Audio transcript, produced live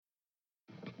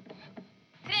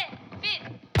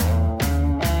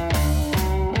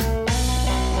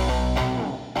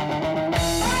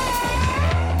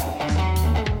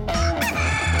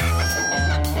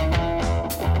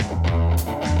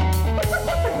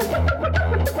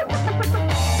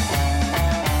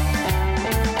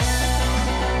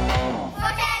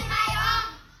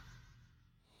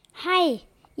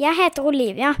Jeg heter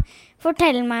Olivia.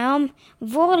 Fortell meg om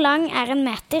hvor lang er en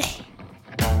meter?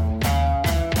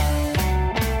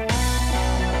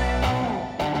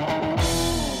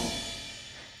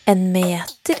 En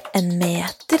meter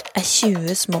er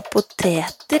 20 små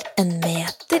poteter. En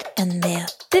meter. En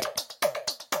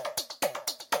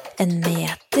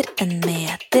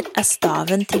meter er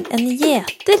staven til en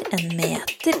gjeter. En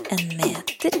meter.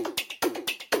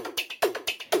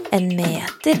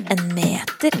 En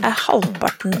meter er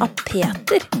halvparten av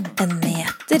Peter. En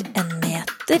meter.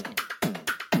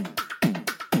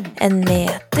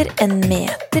 En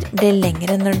meter blir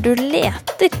lengre når du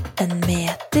leter. En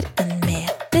meter. En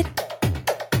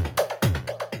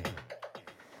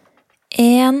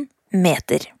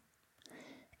meter.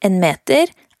 En meter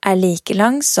er like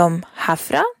lang som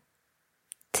herfra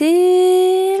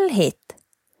til hit,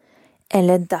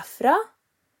 eller derfra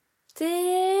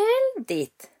til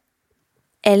dit,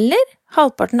 eller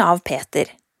halvparten av Peter.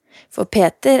 For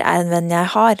Peter er en venn jeg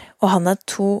har, og han er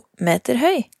 2 meter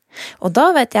høy, og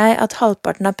da vet jeg at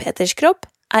halvparten av Peters kropp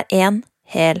er 1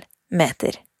 hel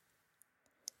meter.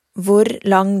 Hvor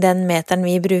lang den meteren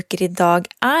vi bruker i dag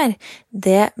er,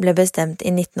 det ble bestemt i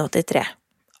 1983,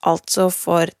 altså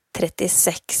for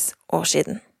 36 år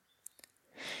siden.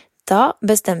 Da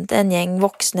bestemte en gjeng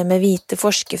voksne med hvite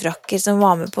forskerfrakker som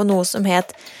var med på noe som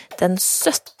het den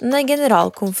 17.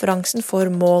 generalkonferansen for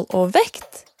mål og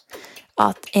vekt,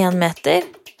 at 1 meter,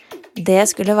 det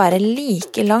skulle være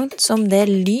like langt som det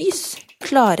lys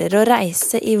klarer å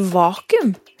reise i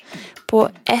vakuum på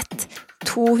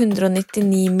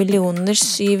 299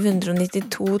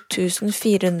 792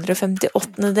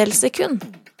 458 sekund.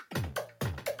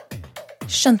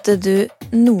 Skjønte du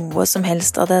noe som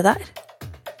helst av det der?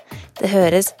 Det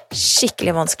høres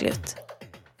skikkelig vanskelig ut.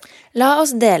 La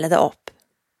oss dele det opp.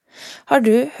 Har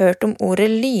du hørt om ordet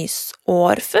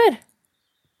lysår før?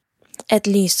 Et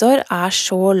lysår er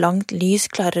så langt lys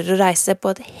klarer å reise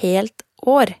på et helt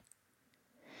år.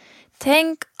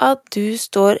 Tenk at du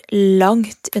står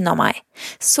langt unna meg,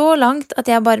 så langt at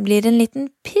jeg bare blir en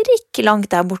liten prikk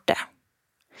langt der borte.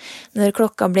 Når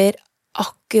klokka blir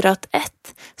akkurat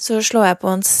 1, så slår jeg på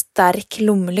en sterk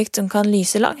lommelykt som kan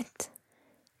lyse langt.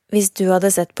 Hvis du hadde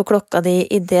sett på klokka di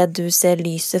i det du ser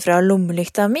lyset fra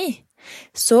lommelykta mi,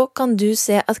 så kan du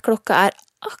se at klokka er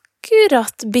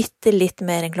akkurat bitte litt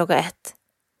mer enn klokka 1.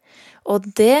 Og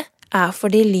det er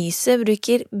fordi lyset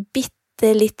bruker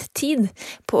bitte litt tid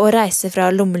på å reise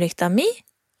fra lommelykta mi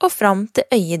og fram til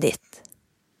øyet ditt.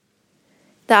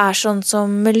 Det er sånn som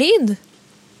med lyd.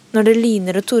 Når det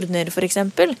lyner og tordner for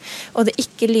eksempel, og det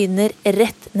ikke lyner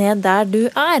rett ned der du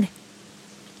er.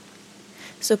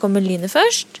 Så kommer lynet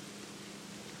først,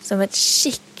 som et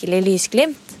skikkelig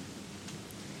lysglimt.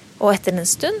 Og etter en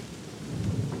stund,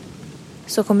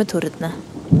 så kommer tordene.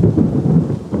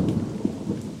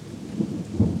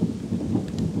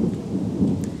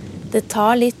 Det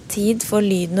tar litt tid for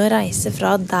lyden å reise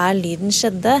fra der lyden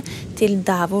skjedde, til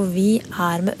der hvor vi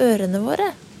er med ørene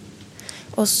våre.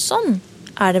 Og sånn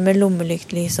er det med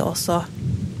lommelyktlyset også,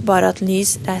 bare at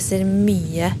lys reiser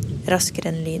mye raskere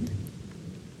enn lyd.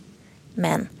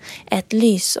 Men et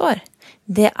lysår,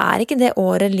 det er ikke det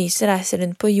året lyset reiser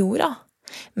rundt på jorda,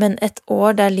 men et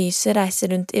år der lyset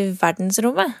reiser rundt i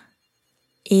verdensrommet.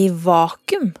 I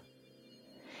vakuum.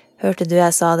 Hørte du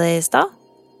jeg sa det i stad?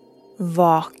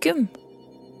 Vakuum.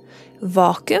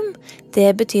 Vakuum,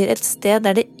 det betyr et sted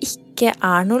der det ikke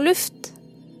er noe luft.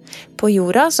 På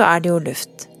jorda så er det jo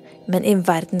luft, men i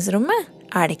verdensrommet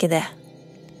er det ikke det.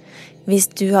 Hvis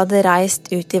du hadde reist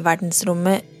ut i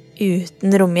verdensrommet uten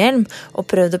romhjelm og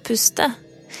prøvd å puste,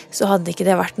 så hadde ikke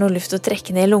det vært noe luft å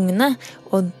trekke ned i lungene,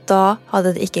 og da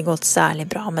hadde det ikke gått særlig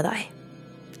bra med deg.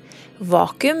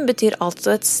 Vakuum betyr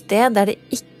altså et sted der det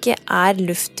ikke er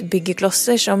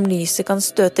luftbyggeklosser som lyset kan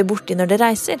støte borti når det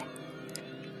reiser.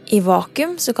 I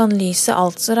vakuum så kan lyset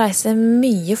altså reise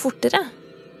mye fortere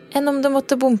enn om det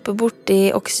måtte bompe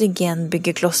borti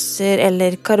oksygenbyggeklosser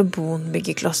eller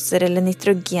karbonbyggeklosser eller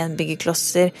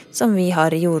nitrogenbyggeklosser som vi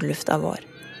har i jordlufta vår.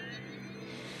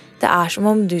 Det er som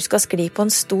om du skal skli på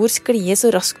en stor sklie så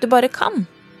raskt du bare kan.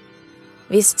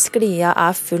 Hvis sklia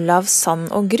er full av sand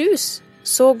og grus,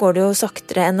 så går det jo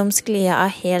saktere enn om sklia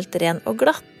er helt ren og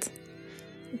glatt.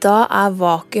 Da er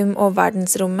vakuum og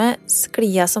verdensrommet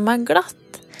sklia som er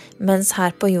glatt, mens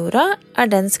her på jorda er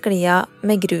den sklia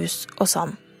med grus og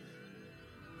sand.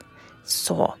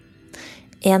 Så,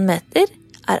 1 meter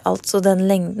er altså den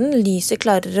lengden lyset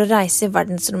klarer å reise i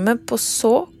verdensrommet på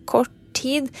så kort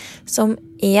tid som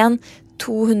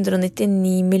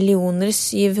 299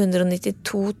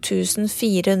 792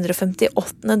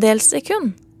 458 sekund.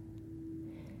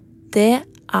 Det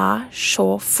er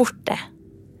så fort det.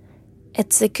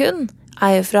 Et sekund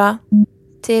er jo fra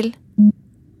til.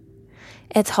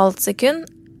 Et halvt sekund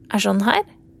er sånn her.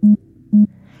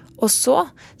 Og så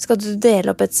skal du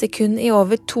dele opp et sekund i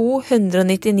over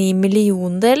 299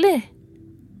 milliondeler.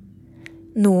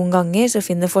 Noen ganger så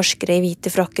finner forskere i hvite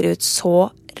frakker ut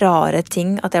så rare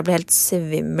ting at jeg blir helt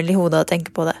svimmel i hodet av å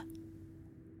tenke på det.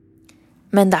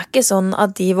 Men det er ikke sånn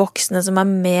at de voksne som er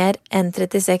mer enn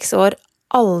 36 år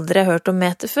aldri har hørt om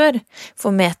meter før,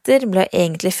 for meter ble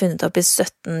egentlig funnet opp i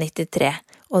 1793,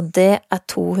 og det er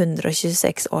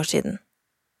 226 år siden.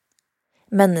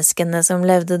 Menneskene som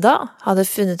levde da hadde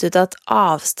funnet ut at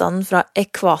avstanden fra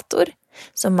ekvator,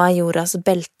 som er jordas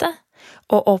belte,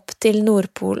 og opp til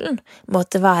Nordpolen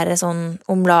måtte være sånn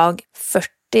om lag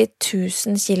 40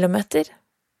 000 kilometer.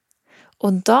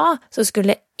 Og da så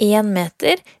skulle 1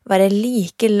 meter være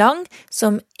like lang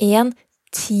som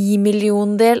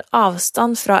 1/10-milliondel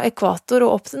avstand fra ekvator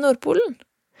og opp til Nordpolen.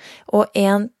 Og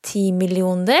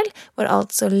 1/10-milliondel var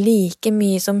altså like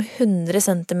mye som 100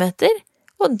 centimeter,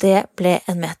 og det ble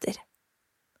 1 meter.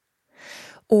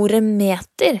 Ordet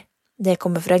meter, det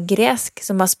kommer fra gresk,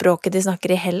 som er språket de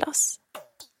snakker i Hellas.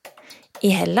 I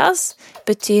Hellas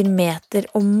betyr meter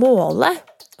å måle,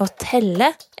 å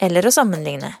telle eller å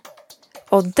sammenligne.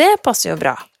 Og det passer jo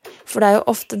bra, for det er jo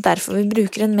ofte derfor vi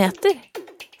bruker en meter.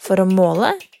 For å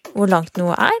måle hvor langt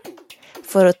noe er,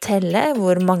 for å telle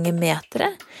hvor mange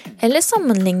metere, eller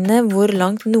sammenligne hvor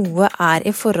langt noe er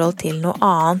i forhold til noe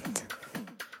annet.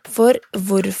 For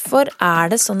hvorfor er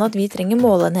det sånn at vi trenger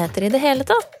målenheter i det hele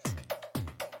tatt?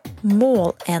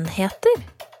 Målenheter?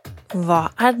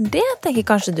 Hva er det, tenker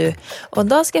kanskje du? Og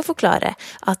da skal jeg forklare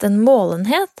at en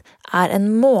målenhet er en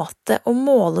måte å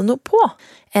måle noe på.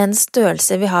 En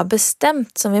størrelse vi har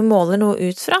bestemt som vi måler noe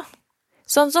ut fra.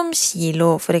 Sånn som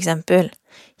kilo, for eksempel.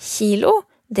 Kilo,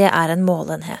 det er en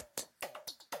målenhet.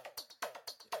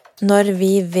 Når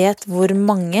vi vet hvor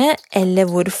mange eller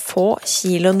hvor få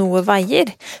kilo noe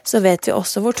veier, så vet vi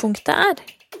også hvor tungt det er.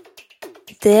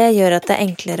 Det gjør at det er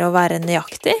enklere å være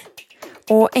nøyaktig,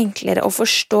 og enklere å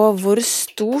forstå hvor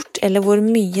stort eller hvor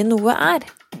mye noe er.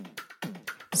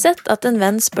 Sett at en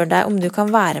venn spør deg om du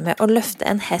kan være med å løfte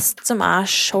en hest som er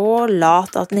så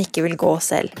lat at den ikke vil gå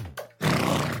selv,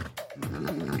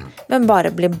 men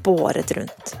bare blir båret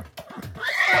rundt.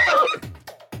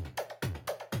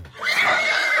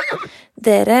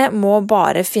 Dere må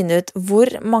bare finne ut hvor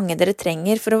mange dere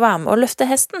trenger for å være med å løfte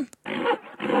hesten.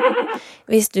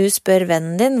 Hvis du spør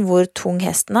vennen din hvor tung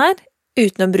hesten er,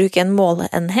 uten å bruke en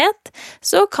måleenhet,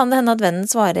 så kan det hende at vennen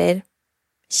svarer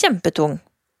kjempetung.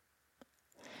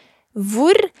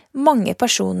 Hvor mange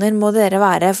personer må dere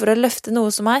være for å løfte noe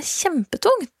som er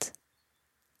kjempetungt?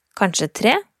 Kanskje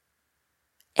 3?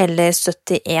 Eller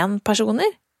 71 personer?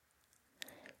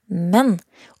 Men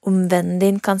om vennen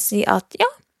din kan si at ja,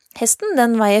 hesten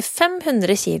den veier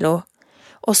 500 kilo,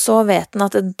 og så vet den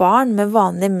at et barn med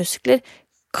vanlige muskler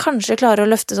kanskje klarer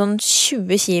å løfte sånn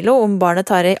 20 kilo om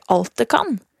barnet tar i alt det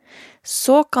kan,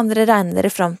 så kan dere regne dere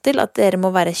fram til at dere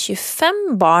må være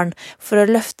 25 barn for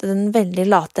å løfte den veldig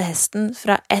late hesten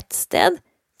fra et sted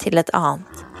til et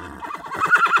annet.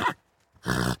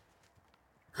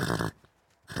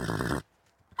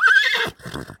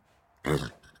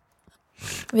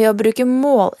 Ved å bruke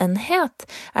målenhet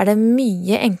er det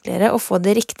mye enklere å få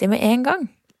det riktig med en gang.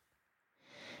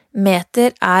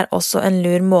 Meter er også en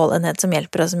lur målenhet som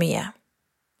hjelper oss mye.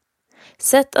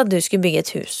 Sett at du skulle bygge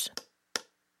et hus.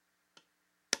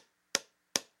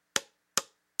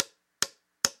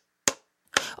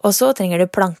 Og så trenger du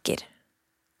planker.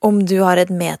 Om du har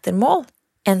et metermål,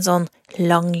 en sånn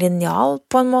lang linjal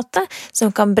på en måte,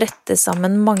 som kan brettes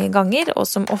sammen mange ganger og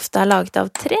som ofte er laget av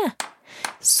tre,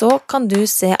 så kan du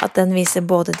se at den viser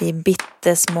både de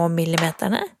bittesmå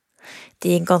millimeterne,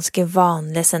 de ganske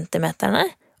vanlige centimeterne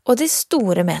og de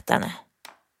store meterne.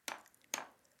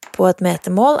 På et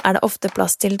metermål er det ofte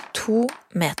plass til 2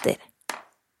 meter.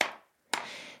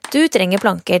 Du trenger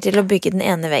planker til å bygge den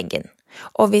ene veggen,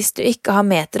 og hvis du ikke har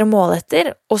meter å måle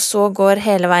etter, og så går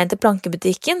hele veien til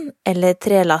plankebutikken, eller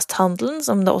trelasthandelen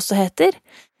som det også heter,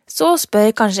 så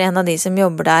spør kanskje en av de som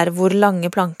jobber der hvor lange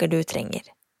planker du trenger.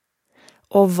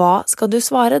 Og hva skal du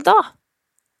svare da?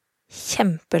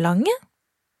 Kjempelange?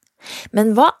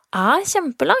 Men hva er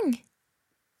kjempelang?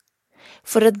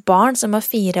 For et barn som er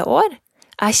 4 år,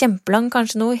 er kjempelang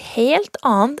kanskje noe helt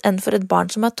annet enn for et barn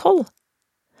som er 12.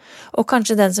 Og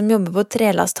kanskje den som jobber på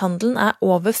trelasthandelen er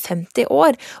over 50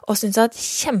 år og synes at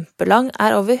kjempelang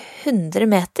er over 100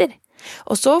 meter.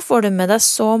 Og så får du med deg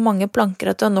så mange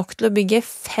planker at du har nok til å bygge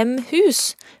 5 hus,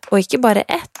 og ikke bare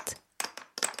 1.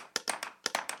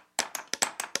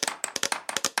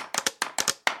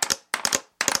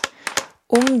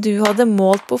 Om du hadde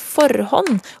målt på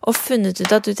forhånd og funnet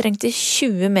ut at du trengte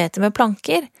 20 meter med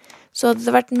planker, så hadde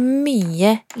det vært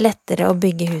mye lettere å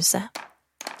bygge huset.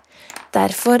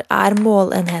 Derfor er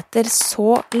målenheter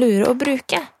så lure å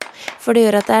bruke, for det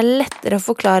gjør at det er lettere å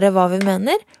forklare hva vi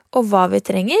mener, og hva vi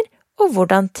trenger, og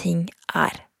hvordan ting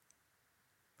er.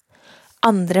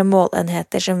 Andre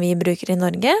målenheter som vi bruker i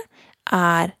Norge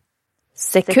er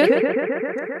sekund,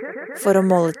 for å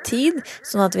måle tid,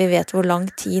 sånn at vi vet hvor lang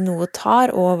tid noe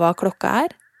tar og hva klokka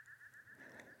er.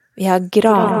 Vi har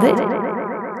grader,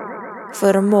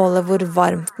 for å måle hvor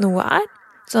varmt noe er,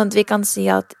 sånn at vi kan si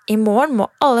at i morgen må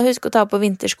alle huske å ta på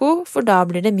vintersko, for da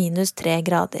blir det -3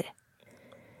 grader.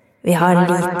 Vi har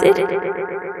liter,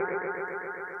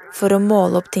 for å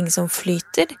måle opp ting som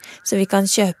flyter, så vi kan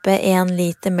kjøpe 1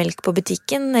 liter melk på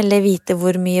butikken, eller vite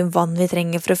hvor mye vann vi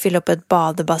trenger for å fylle opp et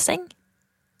badebasseng.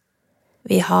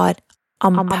 Vi har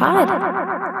ampere,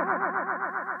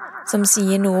 som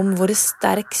sier noe om hvor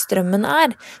sterk strømmen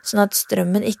er, sånn at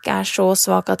strømmen ikke er så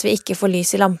svak at vi ikke får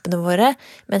lys i lampene våre,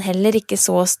 men heller ikke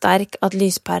så sterk at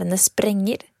lyspærene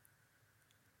sprenger.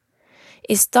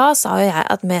 I stad sa jo jeg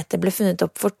at meter ble funnet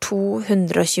opp for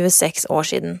 226 år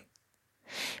siden.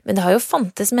 Men det har jo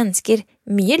fantes mennesker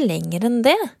mye lenger enn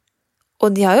det,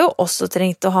 og de har jo også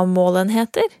trengt å ha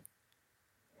målenheter.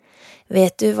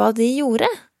 Vet du hva de gjorde?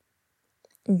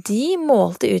 De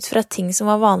målte ut fra ting som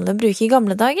var vanlig å bruke i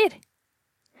gamle dager.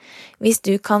 Hvis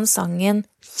du kan sangen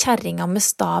 «Kjerringa med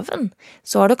staven»,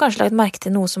 så har du kanskje lagt merke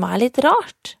til noe som er litt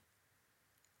rart.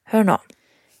 Hør nå.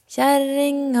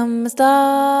 Kjerringa med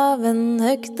staven,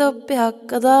 høgt opp i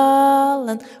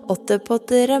Hakadalen, 8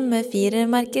 potter rømme, 4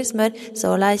 merker smør,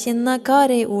 så lei kinna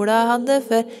Kari Ola hadde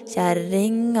før.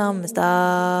 Kjerringa med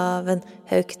staven,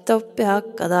 høgt opp i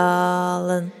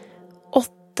Hakadalen,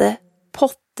 8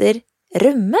 potter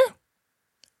rømme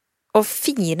og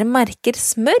 4 merker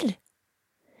smør.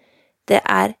 Det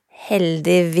er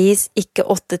heldigvis ikke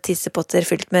 8 tissepotter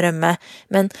fylt med rømme,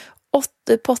 men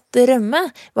 8 potter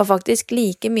rømme var faktisk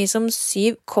like mye som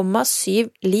 7,7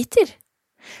 liter.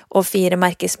 Og 4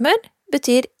 merker smør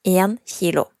betyr 1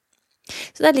 kilo.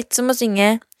 Så det er litt som å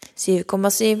synge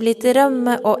 7,7 liter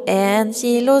rømme og 1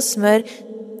 kilo smør.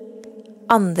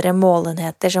 Andre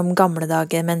målenheter som gamle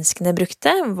dager menneskene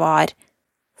brukte var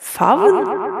favn,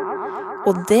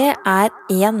 og det er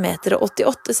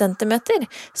 1,88 meter,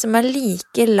 som er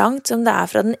like langt som det er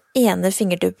fra den ene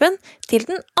fingertuppen til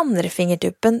den andre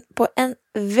fingertuppen på en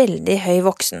veldig høy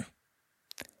voksen.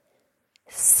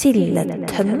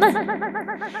 Sildetønne,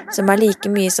 som er like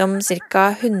mye som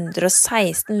ca.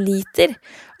 116 liter,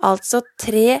 altså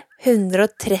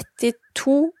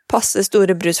 332 passe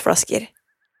store brusflasker.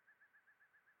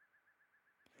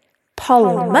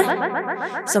 Palme,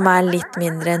 som er litt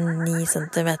mindre enn 9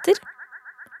 centimeter.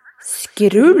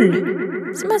 Skrull,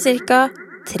 som er ca.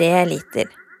 3 liter.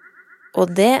 Og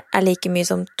det er like mye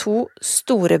som 2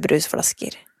 store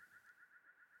brusflasker.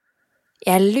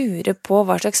 Jeg lurer på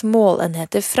hva slags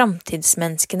målenheter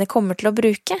framtidsmenneskene kommer til å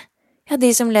bruke. Ja, de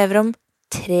som lever om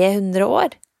 300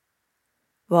 år.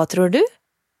 Hva tror du?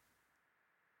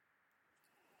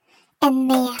 En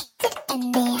meter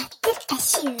er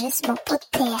 20 små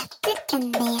poteter.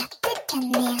 En meter.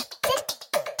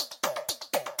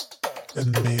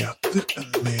 En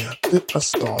meter er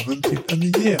staven til en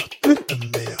gjeter. En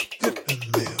meter.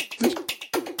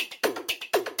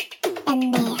 En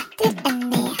meter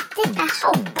er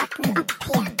halvparten av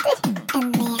Peter.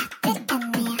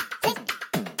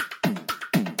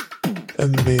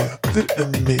 En meter.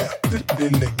 En meter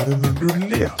blir lengre når du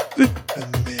leter. En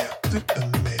meter.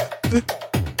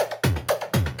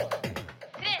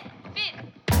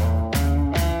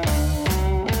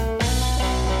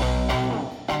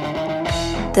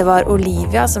 Det var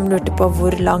Olivia som lurte på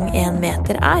hvor lang 1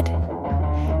 meter er.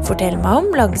 Fortell meg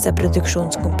om lages av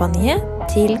produksjonskompaniet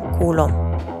til Kolon.